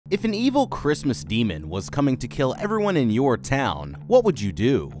If an evil Christmas demon was coming to kill everyone in your town, what would you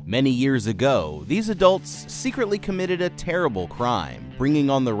do? Many years ago, these adults secretly committed a terrible crime, bringing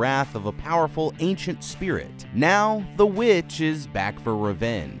on the wrath of a powerful ancient spirit. Now, the witch is back for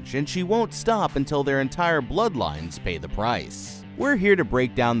revenge, and she won't stop until their entire bloodlines pay the price. We're here to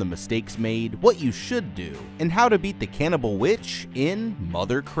break down the mistakes made, what you should do, and how to beat the cannibal witch in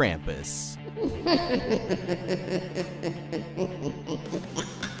Mother Krampus.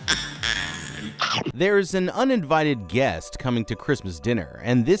 There's an uninvited guest coming to Christmas dinner,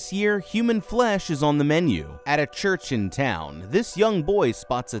 and this year, human flesh is on the menu. At a church in town, this young boy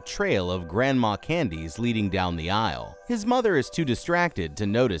spots a trail of grandma candies leading down the aisle. His mother is too distracted to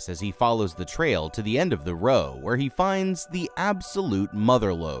notice as he follows the trail to the end of the row, where he finds the absolute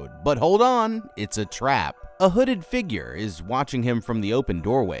motherlode. But hold on, it's a trap. A hooded figure is watching him from the open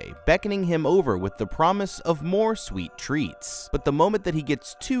doorway, beckoning him over with the promise of more sweet treats. But the moment that he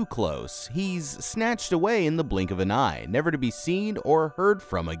gets too close, he's snatched away in the blink of an eye, never to be seen or heard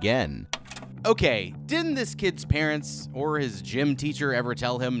from again. Okay, didn't this kid's parents or his gym teacher ever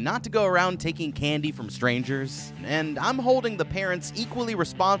tell him not to go around taking candy from strangers? And I'm holding the parents equally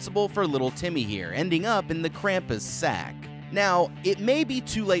responsible for little Timmy here, ending up in the Krampus sack. Now, it may be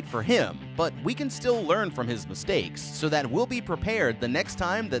too late for him, but we can still learn from his mistakes so that we'll be prepared the next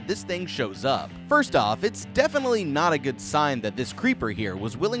time that this thing shows up. First off, it's definitely not a good sign that this creeper here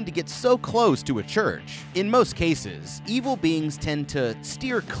was willing to get so close to a church. In most cases, evil beings tend to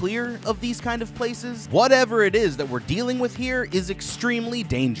steer clear of these kind of places. Whatever it is that we're dealing with here is extremely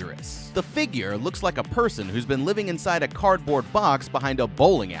dangerous. The figure looks like a person who's been living inside a cardboard box behind a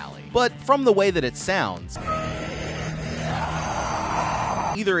bowling alley, but from the way that it sounds,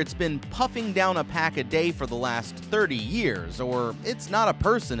 either it's been puffing down a pack a day for the last 30 years, or it's not a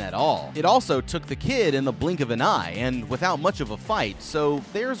person at all. It also took the kid in the blink of an eye, and without much of a fight, so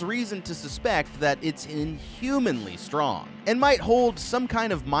there's reason to suspect that it's inhumanly strong, and might hold some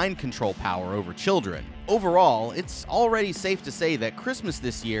kind of mind control power over children. Overall, it's already safe to say that Christmas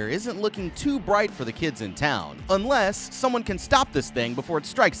this year isn't looking too bright for the kids in town, unless someone can stop this thing before it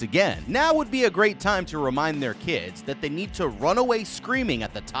strikes again. Now would be a great time to remind their kids that they need to run away screaming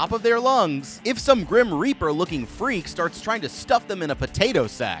at the top of their lungs if some Grim Reaper-looking freak starts trying to stuff them in a potato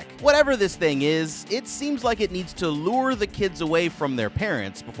sack. Whatever this thing is, it seems like it needs to lure the kids away from their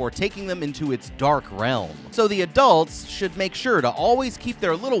parents before taking them into its dark realm. So the adults should make sure to always keep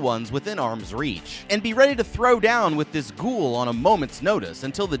their little ones within arm's reach, and be ready to throw down with this ghoul on a moment's notice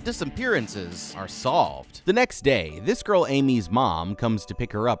until the disappearances are solved. The next day, this girl Amy's mom comes to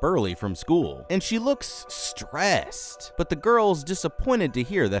pick her up early from school, and she looks stressed. But the girl's disappointed to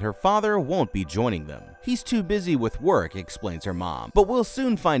hear that her father won't be joining them. He's too busy with work, explains her mom, but we'll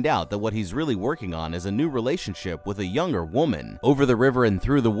soon find out that what he's really working on is a new relationship with a younger woman. Over the river and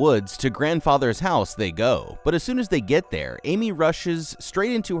through the woods to grandfather's house they go, but as soon as they get there, Amy rushes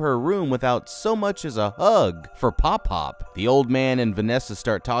straight into her room without so much as a hug for Pop-Pop. The old man and Vanessa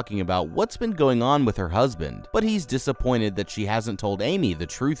start talking about what's been going on with her husband, but he's disappointed that she hasn't told Amy the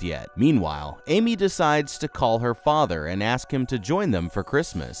truth yet. Meanwhile, Amy decides to call her father and ask him to join them for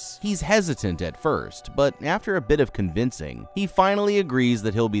Christmas. He's hesitant at first, but after a bit of convincing, he finally agrees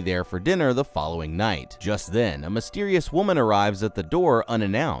that he'll be there for dinner the following night. Just then, a mysterious woman arrives at the door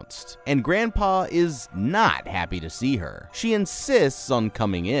unannounced, and Grandpa is not happy to see her. She insists on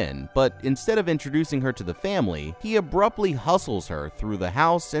coming in, but instead of introducing her to the family, he abruptly hustles her through the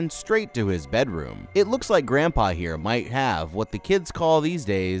house and straight to his bedroom. It looks like Grandpa here might have what the kids call these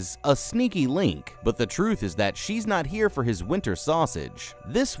days a sneaky link, but the truth is that she's not here for his winter sausage.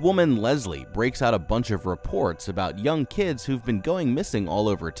 This woman, Leslie, breaks out a bunch of reports about young kids who've been going missing all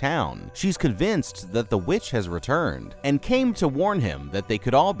over town. She's convinced that the witch has returned, and came to warn him that they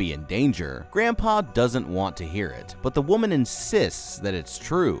could all be in danger. Grandpa doesn't want to hear it, but the woman insists that it's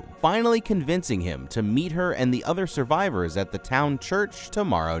true, finally convincing him to meet her and the other survivors at the town church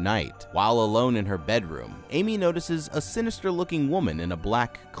tomorrow night. While alone in her bedroom, Amy notices a sinister-looking woman in a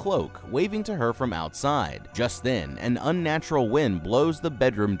black cloak waving to her from outside. Just then, an unnatural wind blows the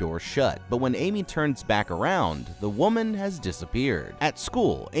bedroom door shut, but when Amy turns back around, the woman has disappeared. At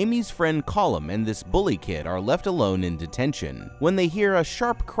school, Amy's friend Colum and this bully kid are left alone in detention when they hear a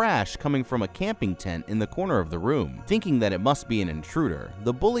sharp crash coming from a camping tent in the corner of the room. Thinking that it must be an intruder,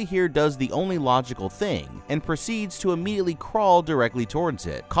 the bully here does the only logical thing and proceeds to immediately crawl directly towards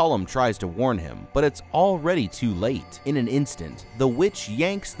it. Colum tries to warn him, but it's already too late. In an instant, the witch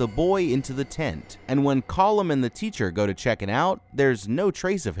yanks the boy into the tent, and when Colum and the teacher go to check it out, there's no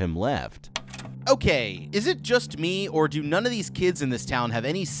trace of him left. Okay, is it just me, or do none of these kids in this town have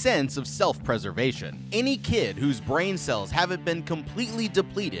any sense of self-preservation? Any kid whose brain cells haven't been completely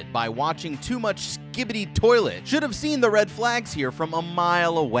depleted by watching too much skibbity toilet should have seen the red flags here from a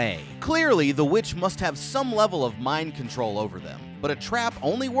mile away. Clearly, the witch must have some level of mind control over them, but a trap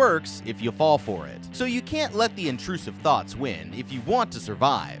only works if you fall for it. So you can't let the intrusive thoughts win if you want to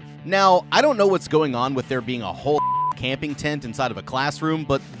survive. Now, I don't know what's going on with there being a whole camping tent inside of a classroom,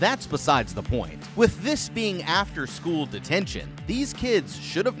 but that's besides the point. With this being after-school detention, these kids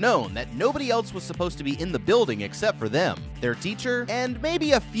should have known that nobody else was supposed to be in the building except for them, their teacher, and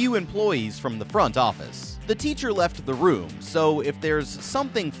maybe a few employees from the front office. The teacher left the room, so if there's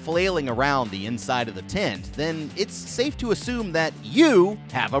something flailing around the inside of the tent, then it's safe to assume that you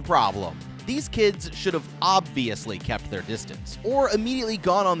have a problem. These kids should have obviously kept their distance, or immediately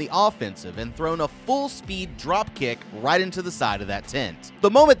gone on the offensive and thrown a full-speed drop kick right into the side of that tent. The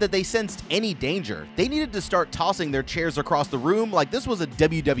moment that they sensed any danger, they needed to start tossing their chairs across the room like this was a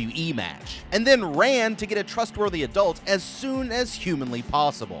WWE match, and then ran to get a trustworthy adult as soon as humanly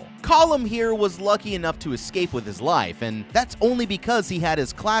possible. Colum here was lucky enough to escape with his life, and that's only because he had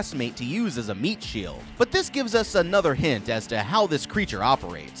his classmate to use as a meat shield. But this gives us another hint as to how this creature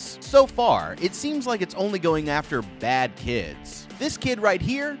operates. So far, it seems like it's only going after bad kids. This kid right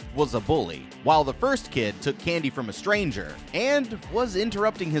here was a bully, while the first kid took candy from a stranger and was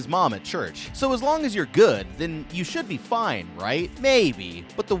interrupting his mom at church. So as long as you're good, then you should be fine, right? Maybe.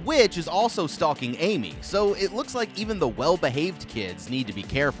 But the witch is also stalking Amy, so it looks like even the well-behaved kids need to be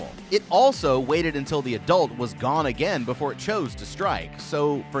careful. It also waited until the adult was gone again before it chose to strike,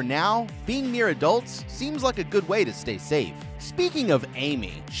 so for now, being near adults seems like a good way to stay safe. Speaking of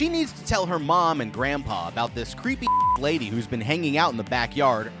Amy, she needs to tell her mom and grandpa about this creepy lady who's been hanging out in the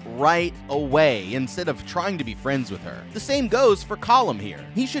backyard right away instead of trying to be friends with her. The same goes for Colum here.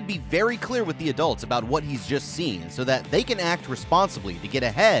 He should be very clear with the adults about what he's just seen so that they can act responsibly to get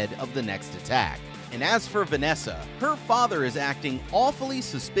ahead of the next attack. And as for Vanessa, her father is acting awfully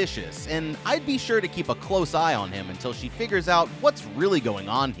suspicious, and I'd be sure to keep a close eye on him until she figures out what's really going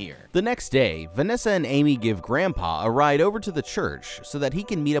on here. The next day, Vanessa and Amy give Grandpa a ride over to the church so that he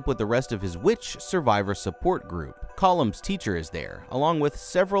can meet up with the rest of his witch survivor support group. Colum's teacher is there, along with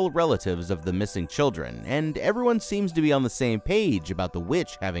several relatives of the missing children, and everyone seems to be on the same page about the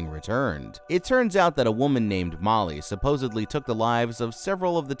witch having returned. It turns out that a woman named Molly supposedly took the lives of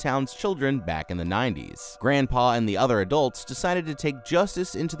several of the town's children back in the 90s. Grandpa and the other adults decided to take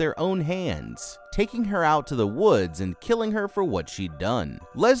justice into their own hands, taking her out to the woods and killing her for what she'd done.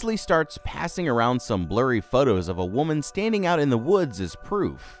 Leslie starts passing around some blurry photos of a woman standing out in the woods as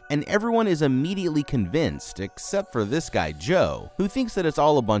proof, and everyone is immediately convinced except for this guy Joe, who thinks that it's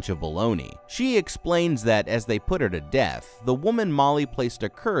all a bunch of baloney. She explains that as they put her to death, the woman Molly placed a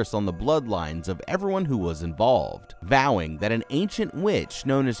curse on the bloodlines of everyone who was involved, vowing that an ancient witch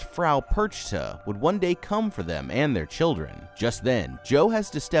known as Frau Perchta would one day come for them and their children. Just then, Joe has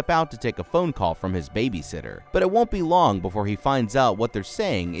to step out to take a phone call from his babysitter, but it won't be long before he finds out what they're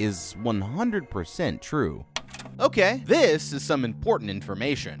saying is 100% true. Okay, this is some important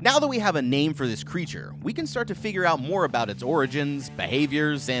information. Now that we have a name for this creature, we can start to figure out more about its origins,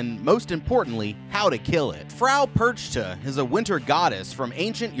 behaviors, and most importantly, how to kill it. Frau Perchta is a winter goddess from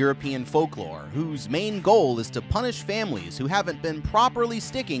ancient European folklore, whose main goal is to punish families who haven't been properly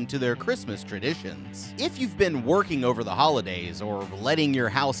sticking to their Christmas traditions. If you've been working over the holidays or letting your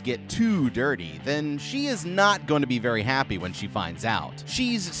house get too dirty, then she is not going to be very happy when she finds out.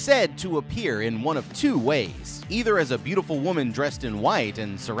 She's said to appear in one of two ways, either as a beautiful woman dressed in white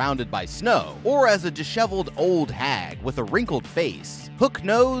and surrounded by snow, or as a disheveled old hag with a wrinkled face, hook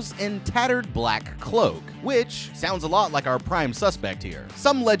nose, and tattered black cloak, which sounds a lot like our prime suspect here.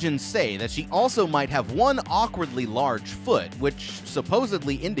 Some legends say that she also might have one awkwardly large foot, which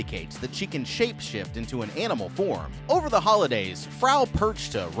supposedly indicates that she can shapeshift into an animal form. Over the holidays, Frau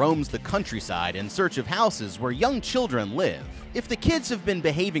Perchta roams the countryside in search of houses where young children live. If the kids have been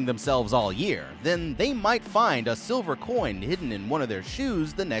behaving themselves all year, then they might find a silver coin hidden in one of their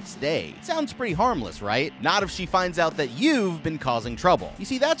shoes the next day. Sounds pretty harmless, right? Not if she finds out that you've been causing trouble. You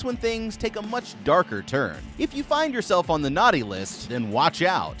see, that's when things take a much darker turn. If you find yourself on the naughty list, then watch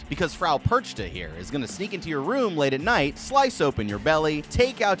out, because Frau Perchta here is gonna sneak into your room late at night, slice open your belly,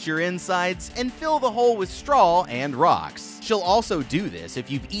 take out your insides, and fill the hole with straw and rocks. She'll also do this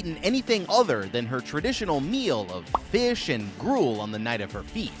if you've eaten anything other than her traditional meal of fish and gruel on the night of her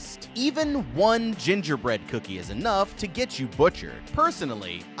feast. Even one gingerbread cookie is enough to get you butchered.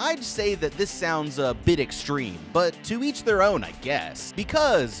 Personally, I'd say that this sounds a bit extreme, but to each their own, I guess.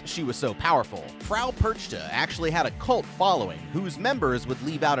 Because she was so powerful, Frau Perchta Perchta actually had a cult following whose members would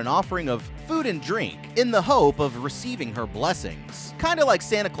leave out an offering of food and drink in the hope of receiving her blessings. Kinda like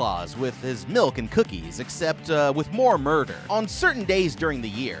Santa Claus with his milk and cookies, except with more murder. On certain days during the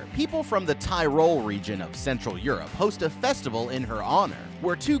year, people from the Tyrol region of Central Europe host a festival in her honor,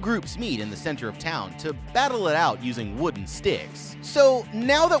 where two groups meet in the center of town to battle it out using wooden sticks. So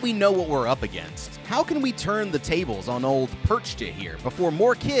now that we know what we're up against, how can we turn the tables on old Perchta here before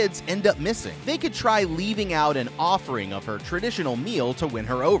more kids end up missing? They could try leaving out an offering of her traditional meal to win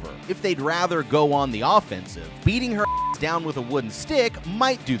her over. If they'd rather go on the offensive, beating her down with a wooden stick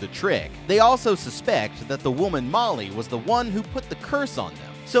might do the trick. They also suspect that the woman Molly was the one who put the curse on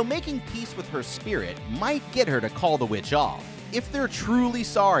them, so making peace with her spirit might get her to call the witch off. If they're truly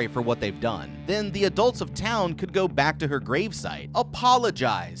sorry for what they've done, then the adults of town could go back to her gravesite,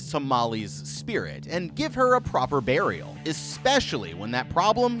 apologize to Molly's spirit, and give her a proper burial, especially when that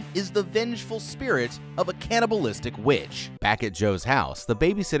problem is the vengeful spirit of a cannibalistic witch. Back at Joe's house, the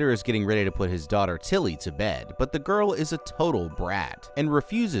babysitter is getting ready to put his daughter Tilly to bed, but the girl is a total brat and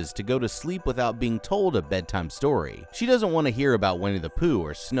refuses to go to sleep without being told a bedtime story. She doesn't want to hear about Winnie the Pooh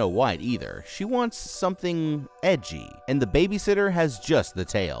or Snow White either. She wants something edgy, and the babysitter has just the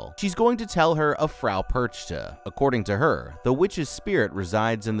tale. She's going to tell her of Frau Perchta. According to her, the witch's spirit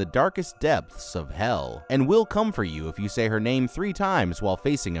resides in the darkest depths of hell and will come for you if you say her name 3 times while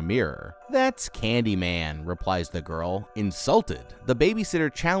facing a mirror. That's Candyman, replies the girl, insulted. The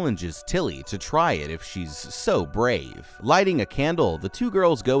babysitter challenges Tilly to try it if she's so brave. Lighting a candle, the two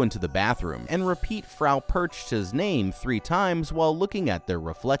girls go into the bathroom and repeat Frau Perchta's name 3 times while looking at their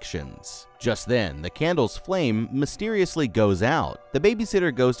reflections. Just then, the candle's flame mysteriously goes out. The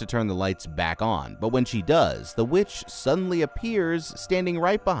babysitter goes to turn the lights back on, but when she does, the witch suddenly appears standing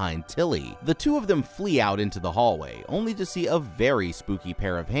right behind Tilly. The two of them flee out into the hallway, only to see a very spooky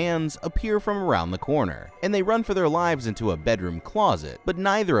pair of hands appear from around the corner, and they run for their lives into a bedroom closet, but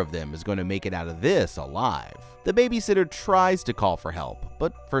neither of them is going to make it out of this alive. The babysitter tries to call for help,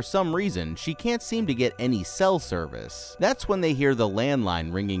 but for some reason, she can't seem to get any cell service. That's when they hear the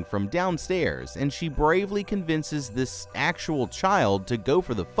landline ringing from downstairs, and she bravely convinces this actual child to go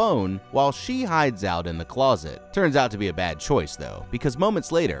for the phone while she hides out in the closet. Turns out to be a bad choice though, because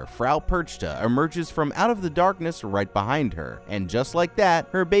moments later, Frau Perchta emerges from out of the darkness right behind her, and just like that,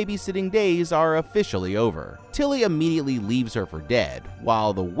 her babysitting days are officially over. Tilly immediately leaves her for dead,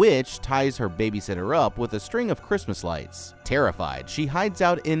 while the witch ties her babysitter up with a string of Christmas lights. Terrified, she hides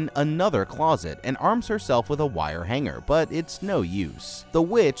out in another closet and arms herself with a wire hanger, but it's no use. The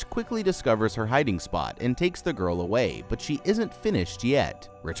witch quickly discovers her hiding spot and takes the girl away, but she isn't finished yet.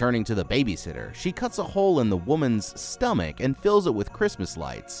 Returning to the babysitter, she cuts a hole in the woman's stomach and fills it with Christmas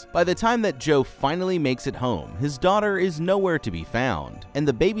lights. By the time that Joe finally makes it home, his daughter is nowhere to be found, and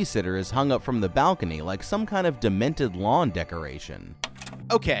the babysitter is hung up from the balcony like some kind of demented lawn decoration.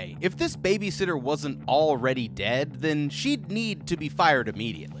 Okay, if this babysitter wasn't already dead, then she'd need to be fired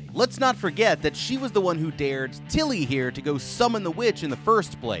immediately. Let's not forget that she was the one who dared Tilly here to go summon the witch in the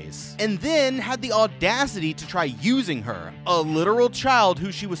first place, and then had the audacity to try using her, a literal child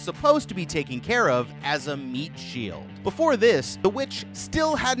who she was supposed to be taking care of, as a meat shield. Before this, the witch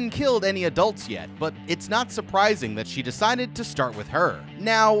still hadn't killed any adults yet, but it's not surprising that she decided to start with her.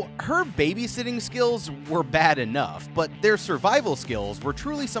 Now, her babysitting skills were bad enough, but their survival skills were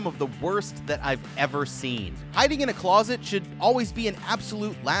truly some of the worst that I've ever seen. Hiding in a closet should always be an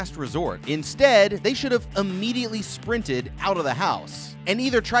absolute last resort. Instead, they should have immediately sprinted out of the house and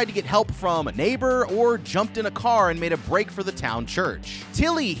either tried to get help from a neighbor or jumped in a car and made a break for the town church.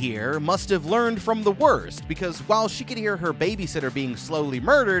 Tilly here must have learned from the worst, because while she could hear her babysitter being slowly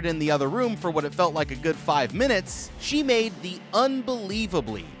murdered in the other room for what it felt like a good 5 minutes, she made the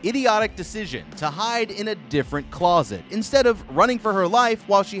unbelievably idiotic decision to hide in a different closet instead of running for her life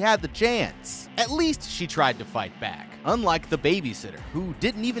while she had the chance. At least she tried to fight back, unlike the babysitter, who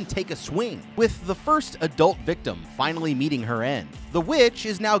didn't even take a swing. With the first adult victim finally meeting her end, the witch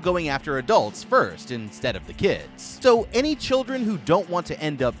is now going after adults first instead of the kids. So any children who don't want to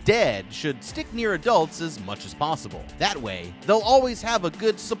end up dead should stick near adults as much as possible. That way, they'll always have a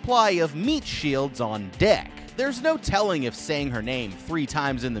good supply of meat shields on deck. There's no telling if saying her name 3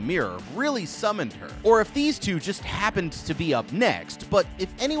 times in the mirror really summoned her, or if these two just happened to be up next, but if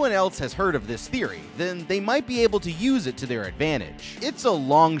anyone else has heard of this theory, then they might be able to use it to their advantage. It's a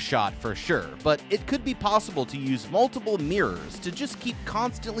long shot for sure, but it could be possible to use multiple mirrors to just keep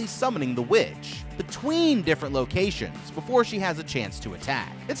constantly summoning the witch between different locations before she has a chance to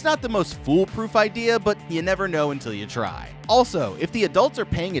attack. It's not the most foolproof idea, but you never know until you try. Also, if the adults are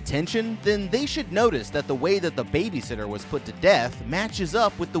paying attention, then they should notice that the way that the babysitter was put to death matches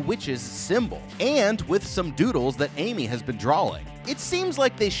up with the witch's symbol, and with some doodles that Amy has been drawing. It seems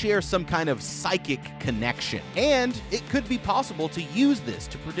like they share some kind of psychic connection, and it could be possible to use this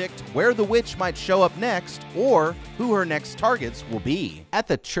to predict where the witch might show up next or who her next targets will be. At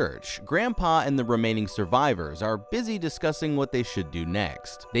the church, Grandpa and the remaining survivors are busy discussing what they should do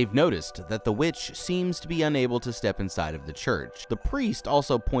next. They've noticed that the witch seems to be unable to step inside of the church. The priest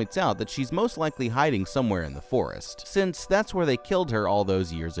also points out that she's most likely hiding somewhere in the forest, since that's where they killed her all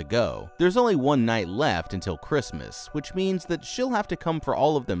those years ago. There's only one night left until Christmas, which means that she'll have to come for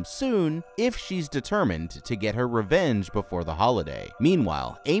all of them soon if she's determined to get her revenge before the holiday.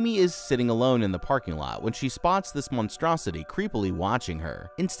 Meanwhile, Amy is sitting alone in the parking lot when she spots this monstrosity creepily watching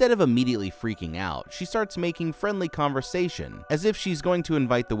her. Instead of immediately freaking out, she starts making friendly conversation, as if she's going to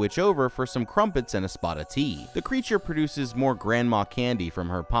invite the witch over for some crumpets and a spot of tea. The creature produces more grandma candy from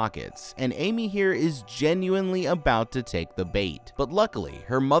her pockets, and Amy here is genuinely about to take the bait. But luckily,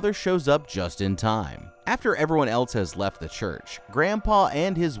 her mother shows up just in time. After everyone else has left the church, Grandpa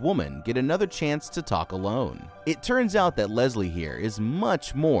and his woman get another chance to talk alone. It turns out that Leslie here is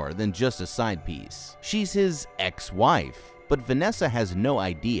much more than just a side piece. She's his ex-wife, but Vanessa has no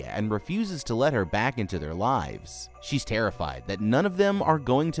idea and refuses to let her back into their lives. She's terrified that none of them are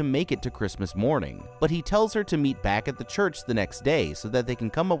going to make it to Christmas morning, but he tells her to meet back at the church the next day so that they can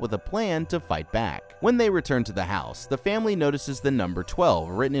come up with a plan to fight back. When they return to the house, the family notices the number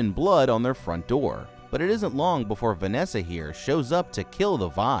 12 written in blood on their front door. But it isn't long before Vanessa here shows up to kill the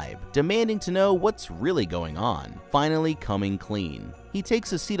vibe, demanding to know what's really going on, finally coming clean. He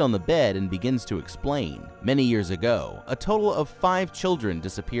takes a seat on the bed and begins to explain. Many years ago, a total of 5 children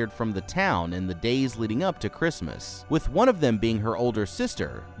disappeared from the town in the days leading up to Christmas, with one of them being her older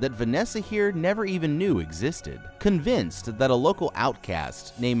sister that Vanessa here never even knew existed. Convinced that a local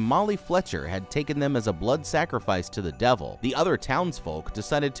outcast named Molly Fletcher had taken them as a blood sacrifice to the devil, the other townsfolk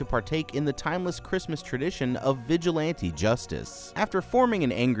decided to partake in the timeless Christmas tradition of vigilante justice. After forming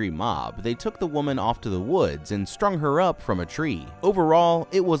an angry mob, they took the woman off to the woods and strung her up from a tree. Overall,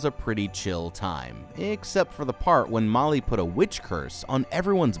 it was a pretty chill time, except for the part when Molly put a witch curse on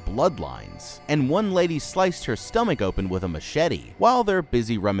everyone's bloodlines, and one lady sliced her stomach open with a machete. While they're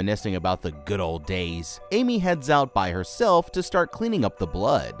busy reminiscing about the good old days, Amy heads out by herself to start cleaning up the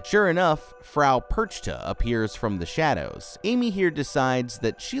blood. Sure enough, Frau Perchta appears from the shadows. Amy here decides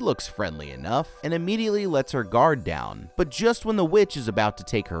that she looks friendly enough and immediately lets her guard down, but just when the witch is about to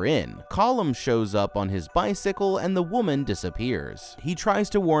take her in, Colum shows up on his bicycle and the woman disappears. He tries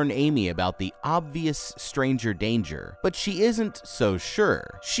to warn Amy about the obvious stranger danger, but she isn't so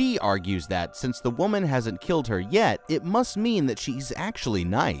sure. She argues that since the woman hasn't killed her yet, it must mean that she's actually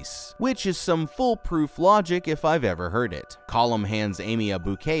nice, which is some foolproof logic if I've ever heard it. Colum hands Amy a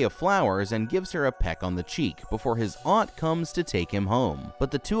bouquet of flowers and gives her a peck on the cheek before his aunt comes to take him home,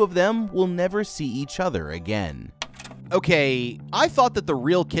 but the two of them will never see each other again. Okay, I thought that the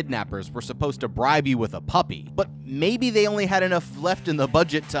real kidnappers were supposed to bribe you with a puppy, but maybe they only had enough left in the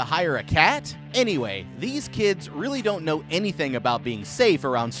budget to hire a cat? Anyway, these kids really don't know anything about being safe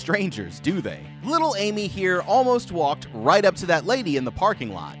around strangers, do they? Little Amy here almost walked right up to that lady in the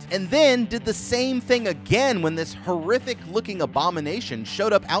parking lot, and then did the same thing again when this horrific-looking abomination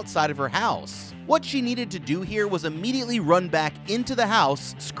showed up outside of her house. What she needed to do here was immediately run back into the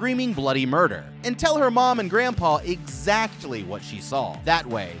house screaming bloody murder, and tell her mom and grandpa exactly what she saw. That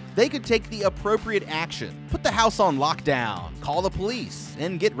way, they could take the appropriate action, put the house on lockdown, call the police,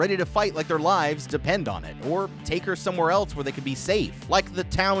 and get ready to fight like their lives depend on it, or take her somewhere else where they could be safe, like the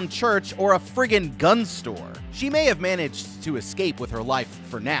town church or a friggin' gun store. She may have managed to escape with her life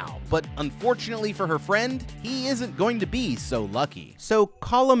for now, but unfortunately for her friend, he isn't going to be so lucky. So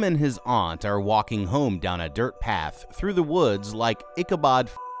Colum and his aunt are walking home down a dirt path through the woods like Ichabod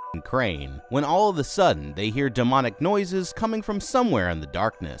Crane, when all of a sudden they hear demonic noises coming from somewhere in the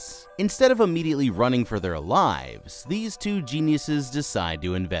darkness. Instead of immediately running for their lives, these two geniuses decide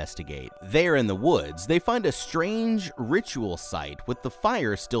to investigate. There in the woods, they find a strange ritual site with the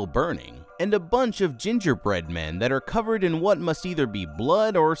fire still burning, and a bunch of gingerbread men that are covered in what must either be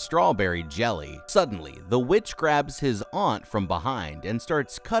blood or strawberry jelly. Suddenly, the witch grabs his aunt from behind and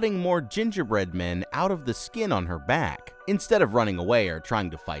starts cutting more gingerbread men out of the skin on her back. Instead of running away or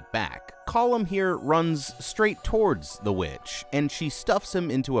trying to fight back, Colum here runs straight towards the witch, and she stuffs him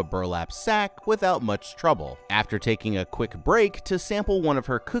into a burlap sack without much trouble. After taking a quick break to sample one of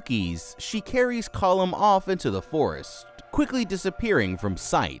her cookies, she carries Colum off into the forest, quickly disappearing from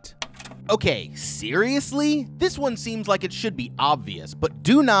sight. Okay, seriously? This one seems like it should be obvious, but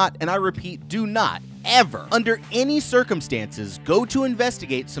do not, and I repeat, do not, ever, under any circumstances, go to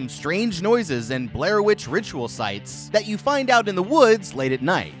investigate some strange noises and Blair Witch ritual sites that you find out in the woods late at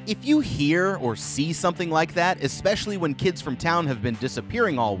night. If you hear or see something like that, especially when kids from town have been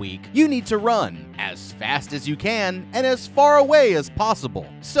disappearing all week, you need to run as fast as you can and as far away as possible.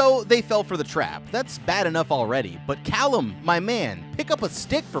 So they fell for the trap. That's bad enough already, but Callum, my man, pick up a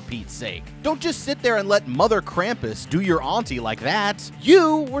stick for Pete's sake. Don't just sit there and let Mother Krampus do your auntie like that.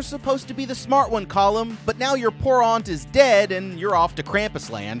 You were supposed to be the smart one, Callum, but now your poor aunt is dead and you're off to Krampus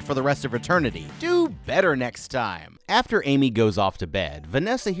land for the rest of eternity. Do better next time. After Amy goes off to bed,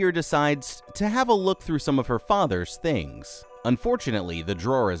 Vanessa here decides to have a look through some of her father's things. Unfortunately, the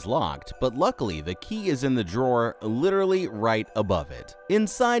drawer is locked, but luckily the key is in the drawer literally right above it.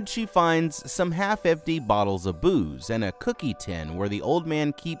 Inside, she finds some half-empty bottles of booze and a cookie tin where the old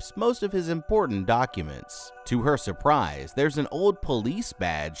man keeps most of his important documents. To her surprise, there's an old police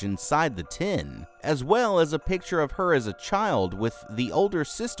badge inside the tin, as well as a picture of her as a child with the older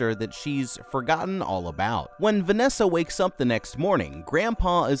sister that she's forgotten all about. When Vanessa wakes up the next morning,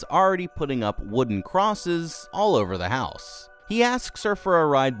 Grandpa is already putting up wooden crosses all over the house. He asks her for a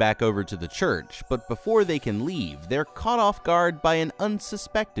ride back over to the church, but before they can leave, they're caught off guard by an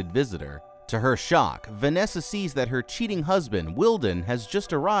unsuspected visitor. To her shock, Vanessa sees that her cheating husband, Wilden, has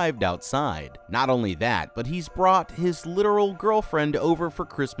just arrived outside. Not only that, but he's brought his literal girlfriend over for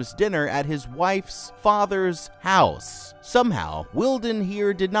Christmas dinner at his wife's father's house. Somehow, Wilden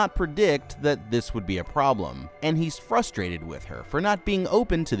here did not predict that this would be a problem, and he's frustrated with her for not being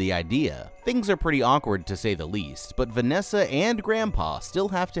open to the idea. Things are pretty awkward to say the least, but Vanessa and Grandpa still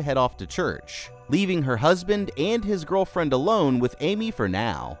have to head off to church, leaving her husband and his girlfriend alone with Amy for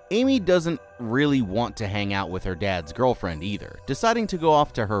now. Amy doesn't really want to hang out with her dad's girlfriend either, deciding to go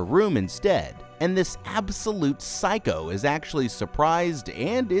off to her room instead. And this absolute psycho is actually surprised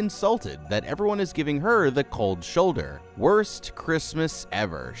and insulted that everyone is giving her the cold shoulder. Worst Christmas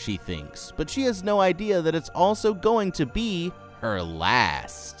ever, she thinks, but she has no idea that it's also going to be her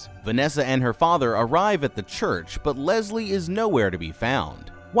last. Vanessa and her father arrive at the church, but Leslie is nowhere to be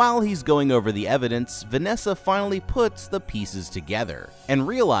found. While he's going over the evidence, Vanessa finally puts the pieces together and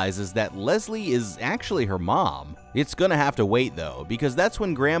realizes that Leslie is actually her mom. It's gonna have to wait though, because that's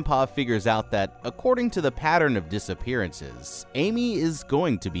when Grandpa figures out that, according to the pattern of disappearances, Amy is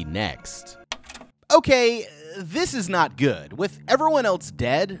going to be next. Okay, this is not good. With everyone else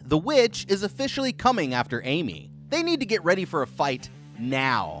dead, the witch is officially coming after Amy. They need to get ready for a fight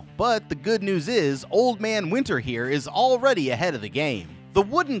now. But the good news is, Old Man Winter here is already ahead of the game. The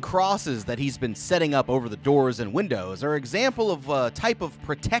wooden crosses that he's been setting up over the doors and windows are an example of a type of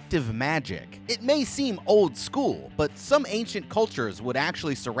protective magic. It may seem old school, but some ancient cultures would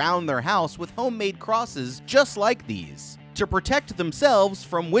actually surround their house with homemade crosses just like these, to protect themselves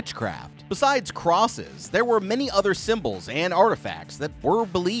from witchcraft. Besides crosses, there were many other symbols and artifacts that were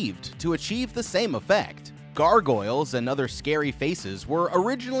believed to achieve the same effect. Gargoyles and other scary faces were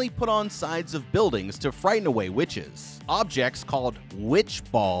originally put on sides of buildings to frighten away witches. Objects called witch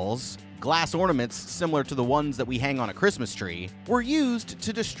balls, glass ornaments similar to the ones that we hang on a Christmas tree, were used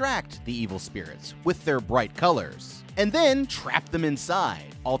to distract the evil spirits with their bright colors, and then trap them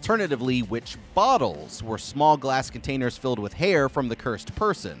inside. Alternatively, witch bottles were small glass containers filled with hair from the cursed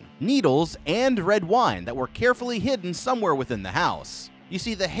person, needles, and red wine that were carefully hidden somewhere within the house. You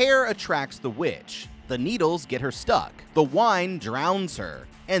see, the hair attracts the witch. The needles get her stuck, the wine drowns her,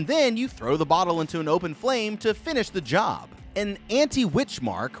 and then you throw the bottle into an open flame to finish the job. An anti-witch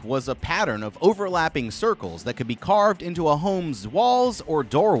mark was a pattern of overlapping circles that could be carved into a home's walls or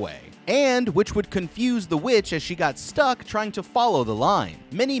doorway, and which would confuse the witch as she got stuck trying to follow the line.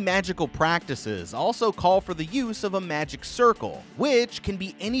 Many magical practices also call for the use of a magic circle, which can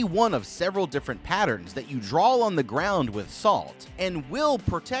be any one of several different patterns that you draw on the ground with salt, and will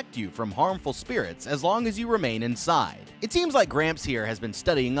protect you from harmful spirits as long as you remain inside. It seems like Gramps here has been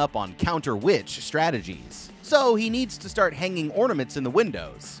studying up on counter-witch strategies. So he needs to start hanging ornaments in the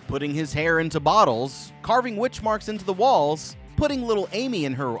windows, putting his hair into bottles, carving witch marks into the walls, putting little Amy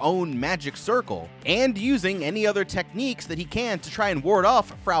in her own magic circle, and using any other techniques that he can to try and ward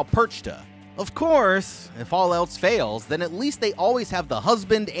off Frau Perchta. Of course, if all else fails, then at least they always have the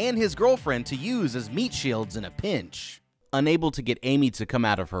husband and his girlfriend to use as meat shields in a pinch. Unable to get Amy to come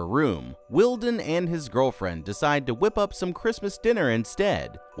out of her room, Wilden and his girlfriend decide to whip up some Christmas dinner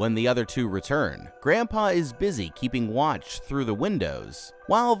instead. When the other two return, Grandpa is busy keeping watch through the windows,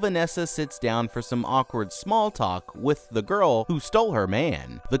 while Vanessa sits down for some awkward small talk with the girl who stole her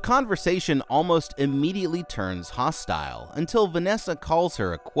man. The conversation almost immediately turns hostile until Vanessa calls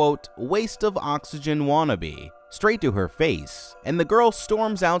her a quote, waste of oxygen wannabe. straight to her face, and the girl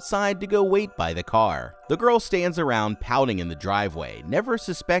storms outside to go wait by the car. The girl stands around pouting in the driveway, never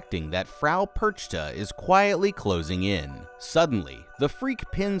suspecting that Frau Perchta is quietly closing in. Suddenly, the freak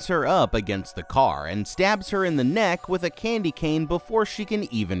pins her up against the car and stabs her in the neck with a candy cane before she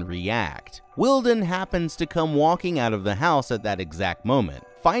can even react. Wilden happens to come walking out of the house at that exact moment,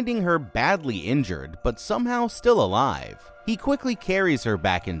 finding her badly injured but somehow still alive. He quickly carries her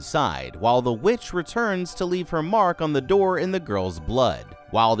back inside while the witch returns to leave her mark on the door in the girl's blood.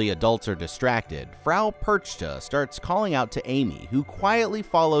 While the adults are distracted, Frau Perchta starts calling out to Amy, who quietly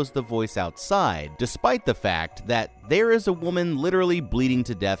follows the voice outside, despite the fact that there is a woman literally bleeding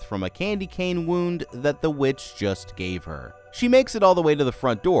to death from a candy cane wound that the witch just gave her. She makes it all the way to the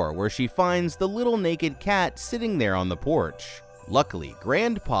front door, where she finds the little naked cat sitting there on the porch. Luckily,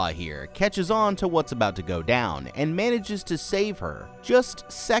 Grandpa here catches on to what's about to go down and manages to save her, just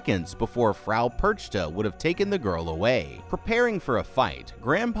seconds before Frau Perchta would have taken the girl away. Preparing for a fight,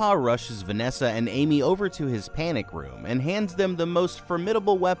 Grandpa rushes Vanessa and Amy over to his panic room and hands them the most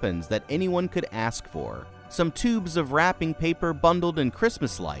formidable weapons that anyone could ask for. Some tubes of wrapping paper bundled in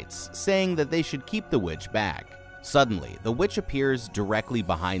Christmas lights, saying that they should keep the witch back. Suddenly, the witch appears directly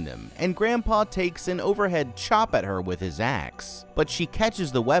behind them, and Grandpa takes an overhead chop at her with his axe. But she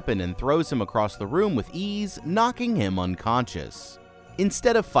catches the weapon and throws him across the room with ease, knocking him unconscious.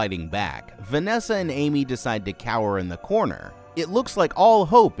 Instead of fighting back, Vanessa and Amy decide to cower in the corner. It looks like all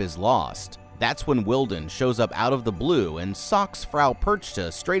hope is lost. That's when Wilden shows up out of the blue and socks Frau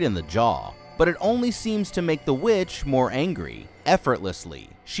Perchta straight in the jaw. But it only seems to make the witch more angry. Effortlessly,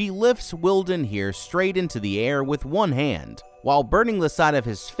 she lifts Wilden here straight into the air with one hand, while burning the side of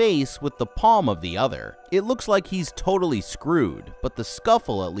his face with the palm of the other. It looks like he's totally screwed, but the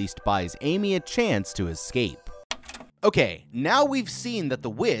scuffle at least buys Amy a chance to escape. Okay, now we've seen that the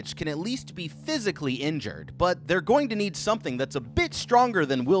witch can at least be physically injured, but they're going to need something that's a bit stronger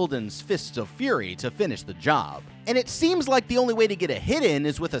than Wilden's Fists of Fury to finish the job. And it seems like the only way to get a hit in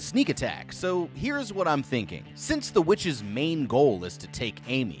is with a sneak attack, so here's what I'm thinking. Since the witch's main goal is to take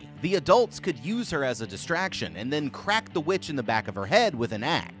Amy, the adults could use her as a distraction and then crack the witch in the back of her head with an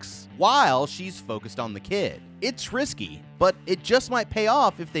axe, while she's focused on the kid. It's risky, but it just might pay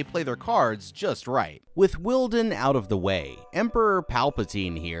off if they play their cards just right. With Wilden out of the way, Emperor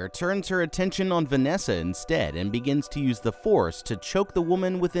Palpatine here turns her attention on Vanessa instead and begins to use the Force to choke the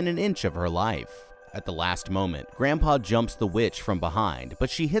woman within an inch of her life. At the last moment, Grandpa jumps the witch from behind, but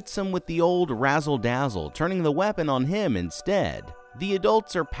she hits him with the old razzle-dazzle, turning the weapon on him instead. The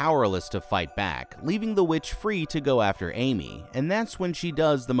adults are powerless to fight back, leaving the witch free to go after Amy, and that's when she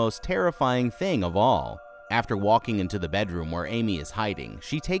does the most terrifying thing of all. After walking into the bedroom where Amy is hiding,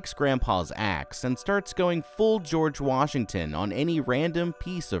 she takes Grandpa's axe and starts going full George Washington on any random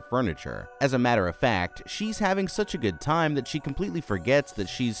piece of furniture. As a matter of fact, she's having such a good time that she completely forgets that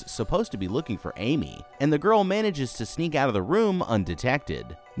she's supposed to be looking for Amy, and the girl manages to sneak out of the room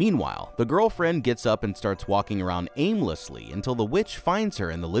undetected. Meanwhile, the girlfriend gets up and starts walking around aimlessly until the witch finds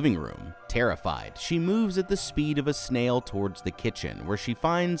her in the living room. Terrified, she moves at the speed of a snail towards the kitchen, where she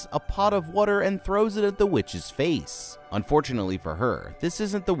finds a pot of water and throws it at the witch's face. Unfortunately for her, this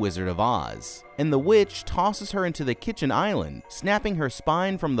isn't the Wizard of Oz, and the witch tosses her into the kitchen island, snapping her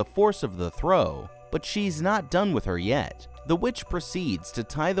spine from the force of the throw. But she's not done with her yet. The witch proceeds to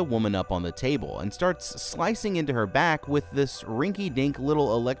tie the woman up on the table and starts slicing into her back with this rinky-dink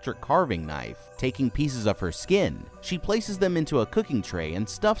little electric carving knife. Taking pieces of her skin, she places them into a cooking tray and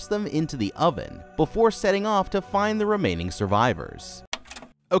stuffs them into the oven, before setting off to find the remaining survivors.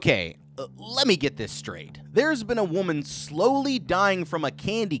 Okay, let me get this straight. There's been a woman slowly dying from a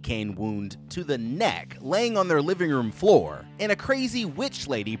candy cane wound to the neck, laying on their living room floor, and a crazy witch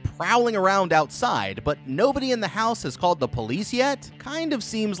lady prowling around outside, but nobody in the house has called the police yet? Kind of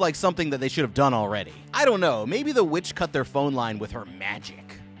seems like something that they should have done already. I don't know, maybe the witch cut their phone line with her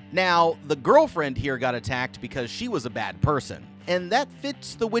magic. Now, the girlfriend here got attacked because she was a bad person, and that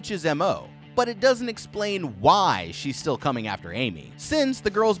fits the witch's MO. But it doesn't explain why she's still coming after Amy, since the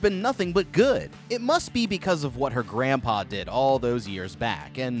girl's been nothing but good. It must be because of what her grandpa did all those years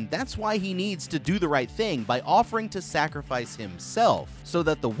back, and that's why he needs to do the right thing by offering to sacrifice himself, so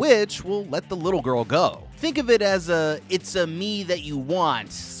that the witch will let the little girl go. Think of it as a "it's a me that you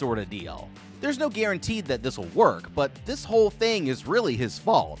want" sort of deal. There's no guarantee that this will work, but this whole thing is really his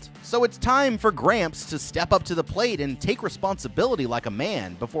fault. So it's time for Gramps to step up to the plate and take responsibility like a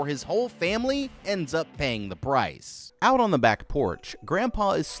man before his whole family ends up paying the price. Out on the back porch,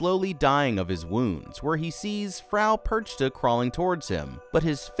 Grandpa is slowly dying of his wounds, where he sees Frau Perchta crawling towards him, but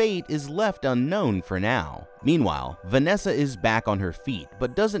his fate is left unknown for now. Meanwhile, Vanessa is back on her feet,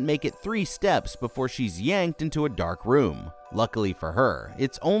 but doesn't make it 3 steps before she's yanked into a dark room. Luckily for her,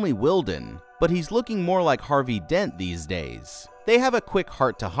 it's only Wilden, but he's looking more like Harvey Dent these days. They have a quick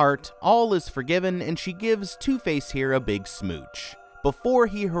heart-to-heart, all is forgiven, and she gives Two-Face here a big smooch before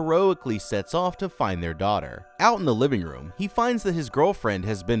he heroically sets off to find their daughter. Out in the living room, he finds that his girlfriend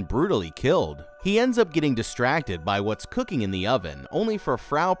has been brutally killed. He ends up getting distracted by what's cooking in the oven, only for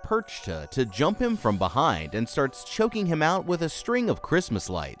Frau Perchta to jump him from behind and starts choking him out with a string of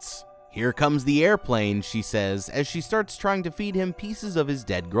Christmas lights. "Here comes the airplane," she says as she starts trying to feed him pieces of his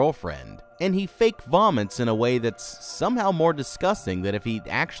dead girlfriend. And he fake vomits in a way that's somehow more disgusting than if he'd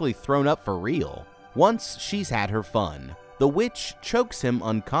actually thrown up for real. Once she's had her fun, the witch chokes him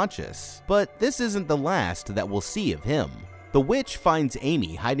unconscious. But this isn't the last that we'll see of him. The witch finds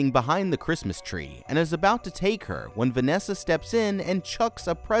Amy hiding behind the Christmas tree and is about to take her when Vanessa steps in and chucks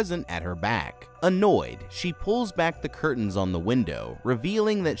a present at her back. Annoyed, she pulls back the curtains on the window,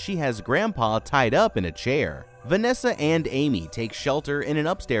 revealing that she has Grandpa tied up in a chair. Vanessa and Amy take shelter in an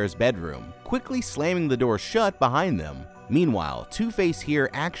upstairs bedroom, quickly slamming the door shut behind them. Meanwhile, Two-Face here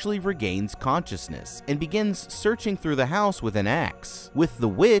actually regains consciousness and begins searching through the house with an axe, with the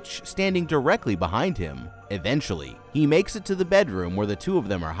witch standing directly behind him. Eventually, he makes it to the bedroom where the two of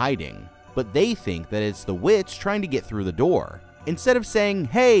them are hiding, but they think that it's the witch trying to get through the door. Instead of saying,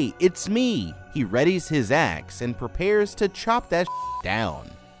 "Hey, it's me," he readies his axe and prepares to chop that down,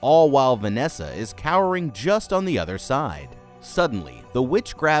 all while Vanessa is cowering just on the other side. Suddenly, the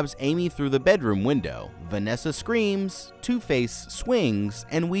witch grabs Amy through the bedroom window, Vanessa screams, Two-Face swings,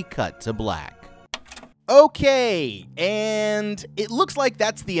 and we cut to black. Okay, and it looks like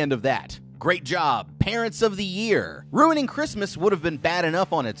that's the end of that. Great job, Parents of the Year. Ruining Christmas would have been bad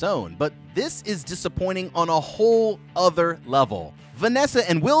enough on its own, but this is disappointing on a whole other level. Vanessa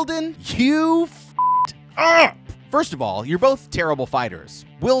and Wilden, you f***ed up! First of all, you're both terrible fighters.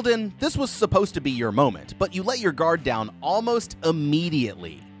 Wilden, this was supposed to be your moment, but you let your guard down almost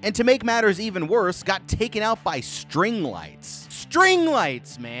immediately. And to make matters even worse, got taken out by string lights. String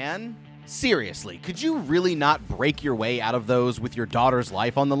lights, man! Seriously, could you really not break your way out of those with your daughter's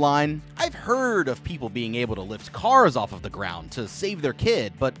life on the line? I've heard of people being able to lift cars off of the ground to save their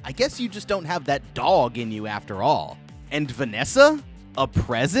kid, but I guess you just don't have that dog in you after all. And Vanessa? A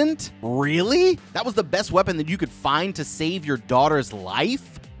present? Really? That was the best weapon that you could find to save your daughter's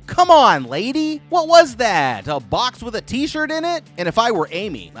life? Come on, lady! What was that? A box with a t-shirt in it? And if I were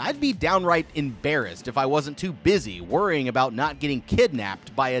Amy, I'd be downright embarrassed if I wasn't too busy worrying about not getting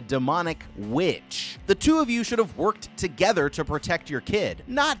kidnapped by a demonic witch. The two of you should have worked together to protect your kid,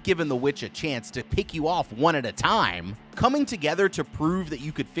 not given the witch a chance to pick you off one at a time. Coming together to prove that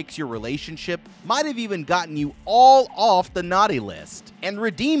you could fix your relationship might have even gotten you all off the naughty list and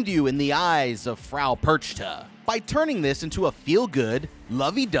redeemed you in the eyes of Frau Perchta by turning this into a feel-good,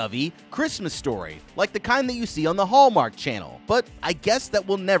 lovey-dovey Christmas story, like the kind that you see on the Hallmark Channel. But I guess that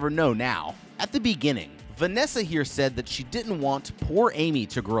we'll never know now. At the beginning, Vanessa here said that she didn't want poor Amy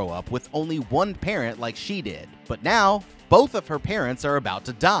to grow up with only one parent like she did. But now, both of her parents are about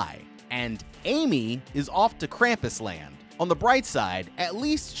to die, and Amy is off to Krampus land. On the bright side, at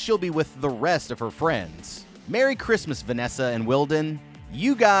least she'll be with the rest of her friends. Merry Christmas, Vanessa and Wilden.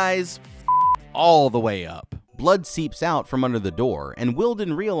 You guys all the way up. Blood seeps out from under the door, and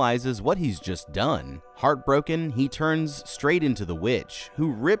Wilden realizes what he's just done. Heartbroken, he turns straight into the witch,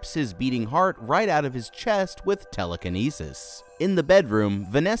 who rips his beating heart right out of his chest with telekinesis. In the bedroom,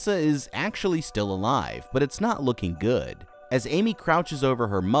 Vanessa is actually still alive, but it's not looking good. As Amy crouches over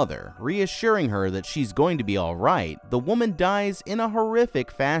her mother, reassuring her that she's going to be alright, the woman dies in a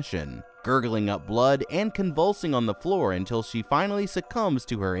horrific fashion, gurgling up blood and convulsing on the floor until she finally succumbs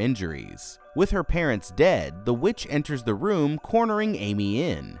to her injuries. With her parents dead, the witch enters the room, cornering Amy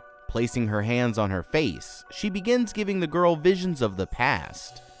in. Placing her hands on her face, she begins giving the girl visions of the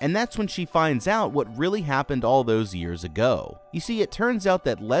past. And that's when she finds out what really happened all those years ago. You see, it turns out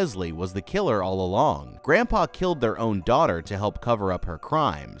that Leslie was the killer all along. Grandpa killed their own daughter to help cover up her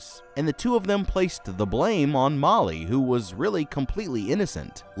crimes, and the two of them placed the blame on Molly, who was really completely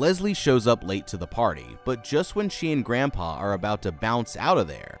innocent. Leslie shows up late to the party, but just when she and Grandpa are about to bounce out of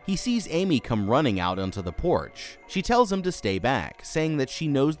there, he sees Amy come running out onto the porch. She tells him to stay back, saying that she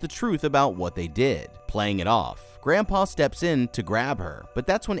knows the truth about what they did. Playing it off, Grandpa steps in to grab her, but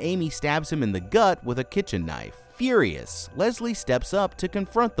that's when Amy stabs him in the gut with a kitchen knife. Furious, Leslie steps up to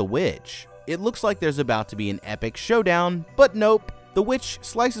confront the witch. It looks like there's about to be an epic showdown, but nope. The witch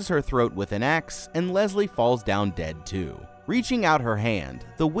slices her throat with an axe, and Leslie falls down dead too. Reaching out her hand,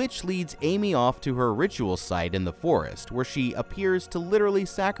 the witch leads Amy off to her ritual site in the forest, where she appears to literally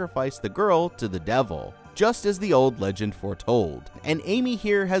sacrifice the girl to the devil, just as the old legend foretold. And Amy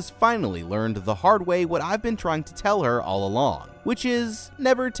here has finally learned the hard way what I've been trying to tell her all along, which is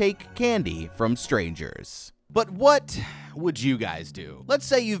never take candy from strangers. But what would you guys do? Let's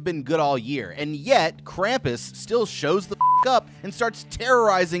say you've been good all year, and yet Krampus still shows the up and starts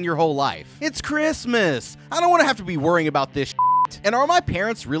terrorizing your whole life. It's Christmas! I don't want to have to be worrying about this shit. And are my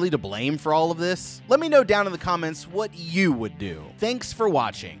parents really to blame for all of this? Let me know down in the comments what you would do. Thanks for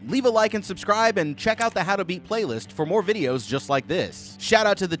watching. Leave a like and subscribe, and check out the How to Beat playlist for more videos just like this. Shout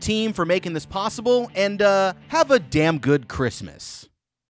out to the team for making this possible, and have a damn good Christmas.